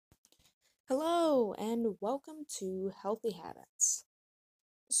Hello, and welcome to Healthy Habits.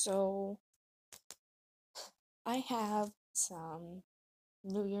 So, I have some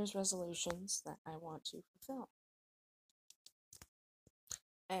New Year's resolutions that I want to fulfill,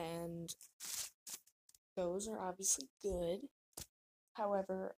 and those are obviously good.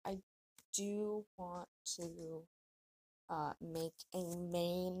 However, I do want to make a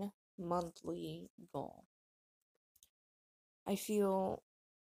main monthly goal. I feel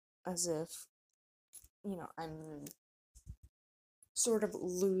as if, I'm sort of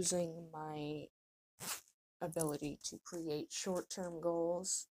losing my ability to create short term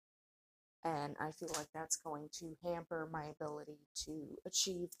goals, and I feel like that's going to hamper my ability to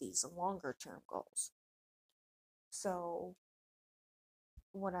achieve these longer term goals. So,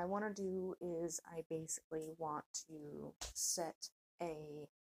 what I want to do is I basically want to set a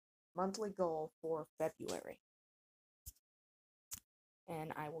monthly goal for February.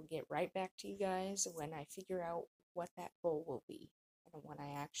 And I will get right back to you guys when I figure out what that goal will be and when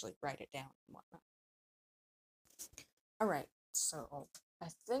I actually write it down and whatnot. Alright, so I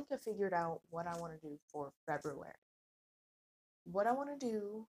think I figured out what I want to do for February. What I want to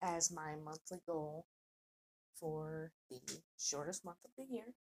do as my monthly goal for the shortest month of the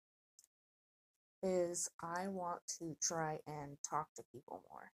year is I want to try and talk to people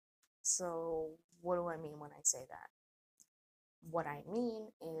more. So, what do I mean when I say that? What I mean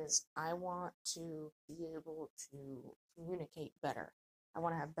is I want to be able to communicate better. I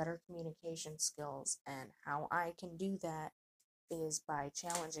want to have better communication skills, and how I can do that is by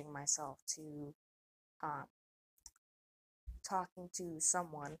challenging myself to um, talking to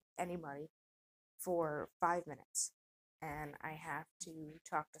someone, anybody, for 5 minutes. And I have to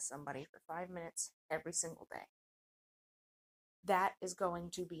talk to somebody for 5 minutes every single day. That is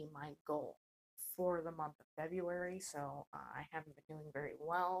going to be my goal for the month of February. So I haven't been doing very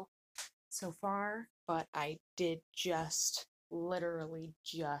well so far, but I did literally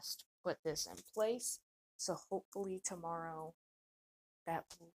just put this in place. So hopefully tomorrow that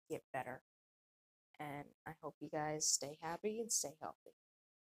will get better. And I hope you guys stay happy and stay healthy.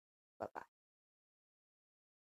 Bye bye.